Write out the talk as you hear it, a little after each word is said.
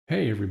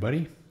Hey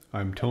everybody,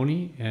 I'm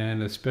Tony,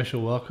 and a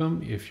special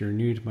welcome if you're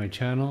new to my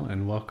channel,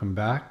 and welcome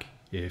back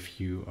if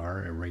you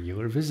are a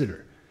regular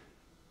visitor.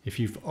 If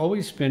you've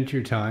always spent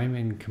your time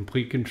in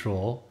Complete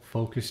Kontrol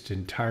focused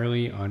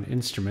entirely on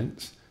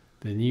instruments,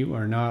 then you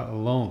are not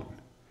alone.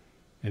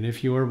 And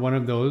if you are one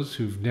of those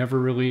who've never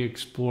really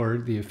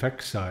explored the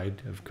effects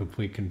side of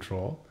Complete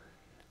Kontrol,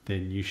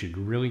 then you should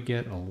really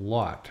get a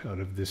lot out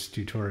of this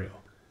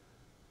tutorial.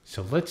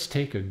 So let's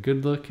take a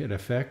good look at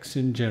effects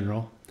in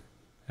general,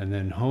 and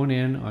then hone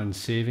in on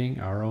saving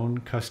our own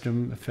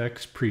custom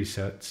effects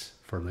presets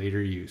for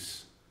later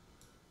use.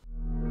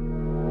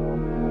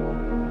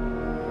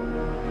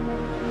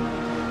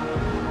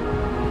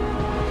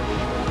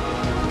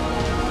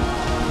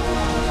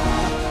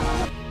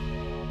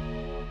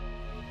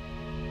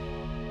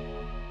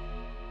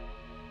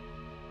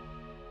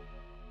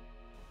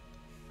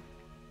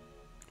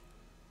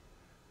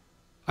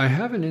 I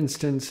have an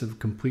instance of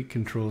Complete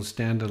Kontrol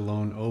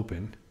standalone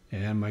open,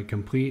 and my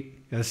complete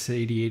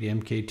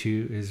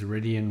S88MK2 is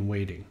ready and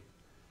waiting.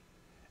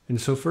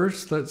 And so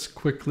first, let's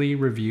quickly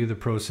review the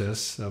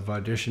process of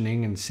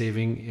auditioning and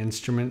saving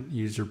instrument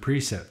user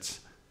presets,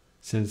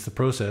 since the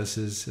process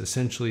is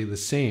essentially the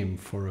same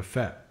for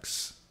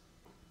effects.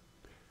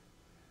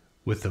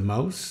 With the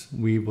mouse,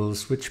 we will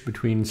switch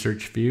between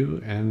search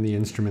view and the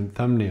instrument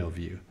thumbnail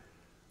view.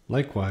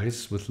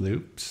 Likewise with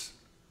loops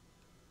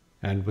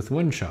and with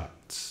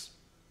one-shots.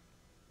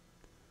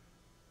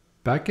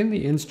 Back in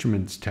the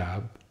Instruments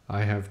tab,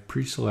 I have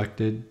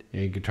pre-selected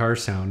a guitar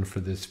sound for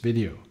this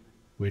video,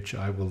 which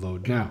I will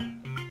load now.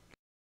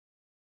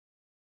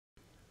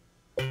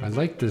 I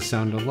like this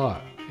sound a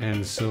lot,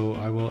 and so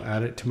I will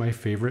add it to my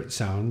favorite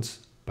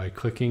sounds by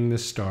clicking the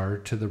star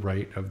to the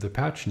right of the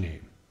patch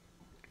name.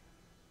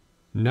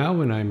 Now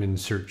when I'm in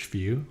search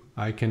view,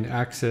 I can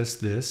access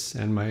this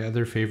and my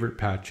other favorite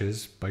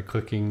patches by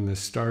clicking the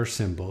star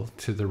symbol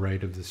to the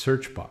right of the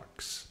search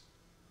box.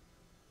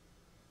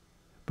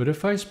 But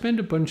if I spend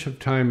a bunch of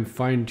time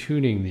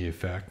fine-tuning the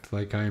effect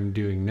like I am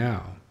doing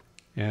now,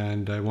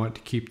 and I want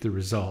to keep the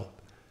result,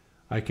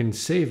 I can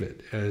save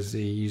it as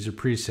a user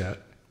preset,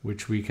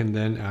 which we can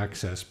then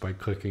access by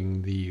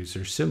clicking the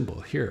user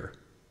symbol here.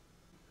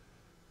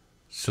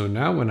 So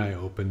now when I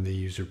open the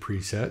user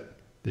preset,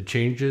 the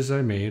changes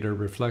I made are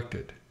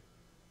reflected.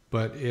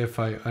 But if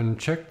I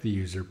uncheck the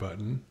user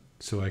button,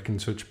 so I can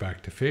switch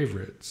back to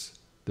favorites,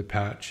 the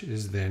patch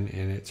is then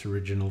in its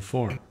original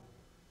form.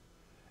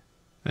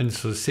 And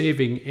so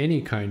saving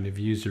any kind of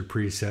user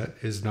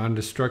preset is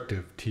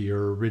non-destructive to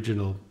your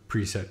original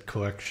preset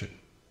collection.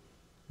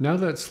 Now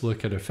let's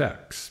look at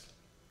effects.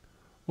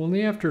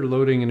 Only after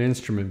loading an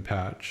instrument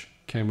patch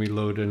can we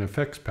load an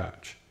effects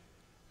patch.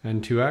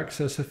 And to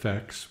access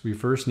effects, we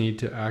first need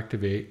to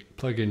activate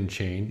plugin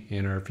chain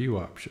in our view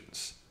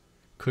options.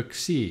 Click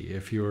C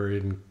if you are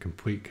in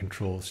Complete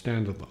Kontrol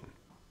standalone.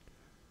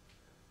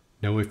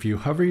 Now if you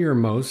hover your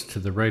mouse to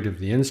the right of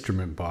the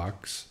instrument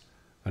box,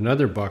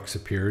 another box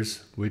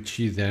appears, which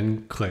you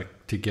then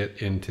click to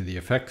get into the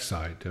effects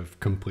side of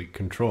Complete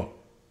Kontrol.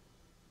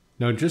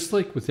 Now, just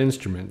like with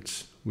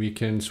instruments, we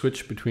can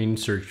switch between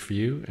search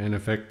view and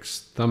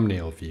effects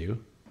thumbnail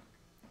view.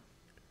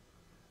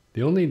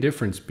 The only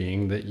difference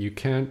being that you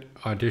can't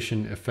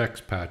audition effects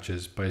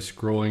patches by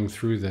scrolling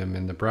through them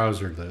in the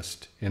browser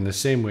list in the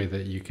same way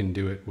that you can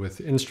do it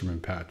with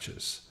instrument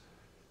patches.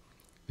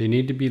 They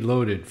need to be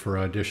loaded for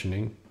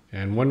auditioning,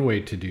 and one way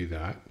to do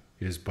that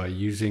is by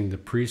using the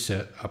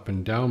preset up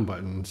and down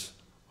buttons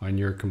on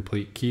your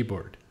Complete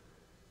keyboard.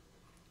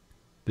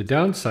 The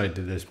downside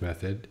to this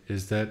method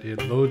is that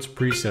it loads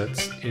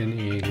presets in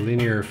a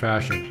linear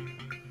fashion,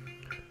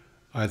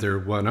 either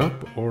one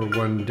up or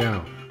one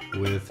down,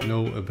 with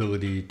no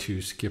ability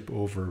to skip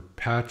over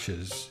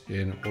patches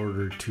in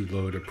order to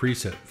load a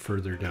preset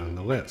further down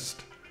the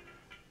list.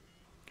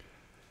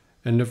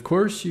 And of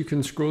course, you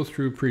can scroll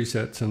through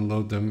presets and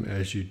load them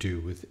as you do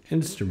with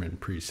instrument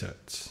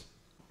presets.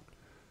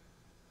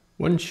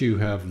 Once you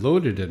have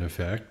loaded an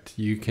effect,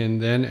 you can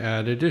then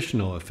add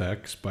additional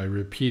effects by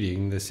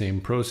repeating the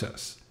same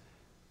process.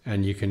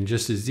 And you can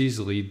just as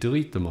easily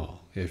delete them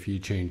all if you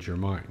change your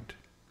mind.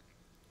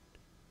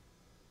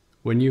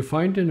 When you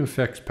find an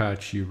effects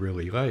patch you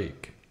really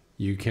like,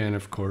 you can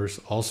of course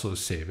also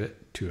save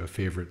it to a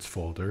favorites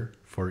folder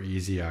for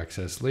easy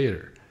access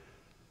later.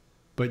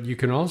 But you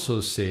can also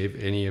save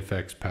any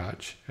effects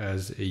patch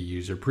as a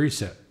user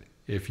preset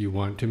if you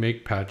want to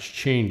make patch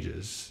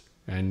changes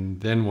and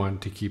then want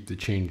to keep the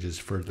changes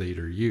for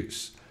later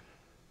use.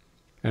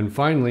 And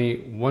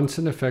finally, once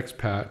an effects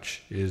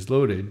patch is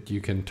loaded,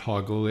 you can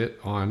toggle it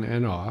on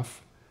and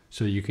off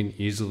so you can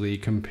easily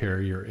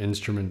compare your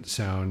instrument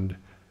sound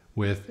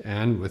with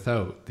and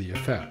without the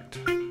effect.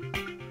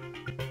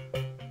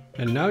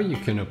 And now you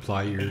can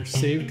apply your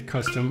saved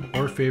custom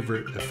or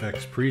favorite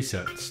effects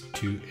presets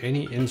to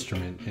any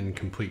instrument in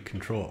Complete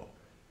Kontrol.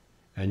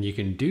 And you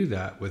can do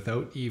that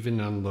without even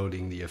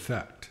unloading the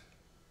effect.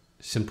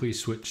 Simply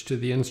switch to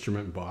the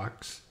instrument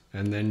box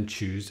and then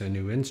choose a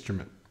new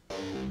instrument.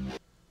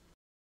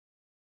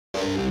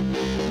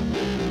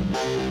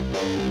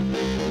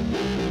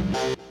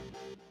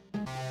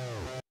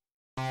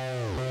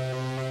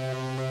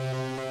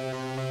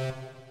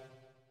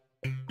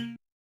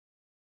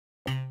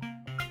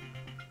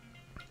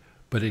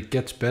 But it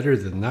gets better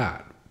than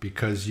that,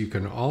 because you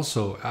can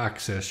also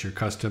access your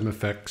custom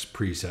effects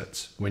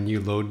presets when you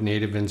load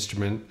native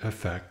instrument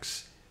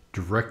effects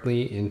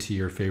directly into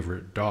your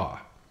favorite DAW.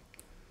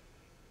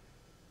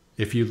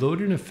 If you load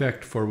an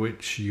effect for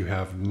which you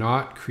have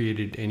not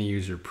created any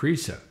user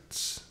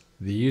presets,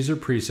 the user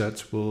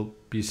presets will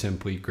be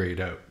simply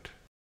grayed out.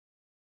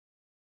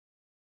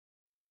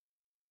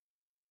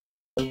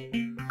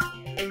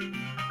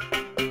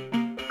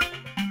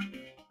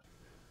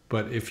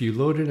 But if you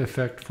load an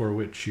effect for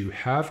which you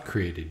have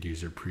created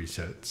user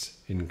presets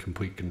in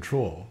Komplete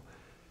Kontrol,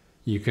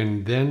 you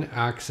can then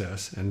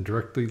access and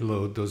directly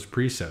load those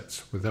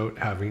presets without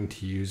having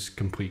to use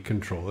Komplete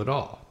Kontrol at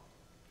all.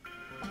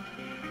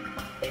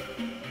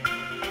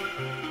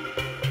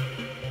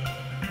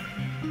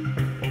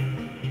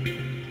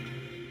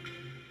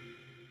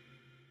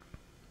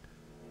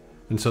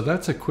 And so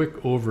that's a quick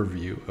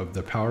overview of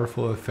the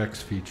powerful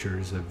effects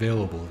features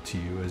available to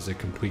you as a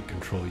Komplete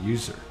Kontrol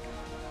user.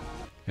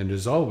 And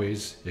as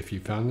always, if you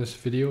found this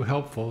video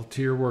helpful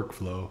to your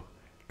workflow,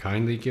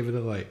 kindly give it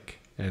a like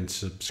and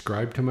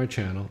subscribe to my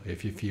channel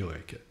if you feel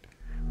like it.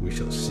 We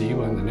shall see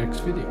you on the next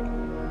video.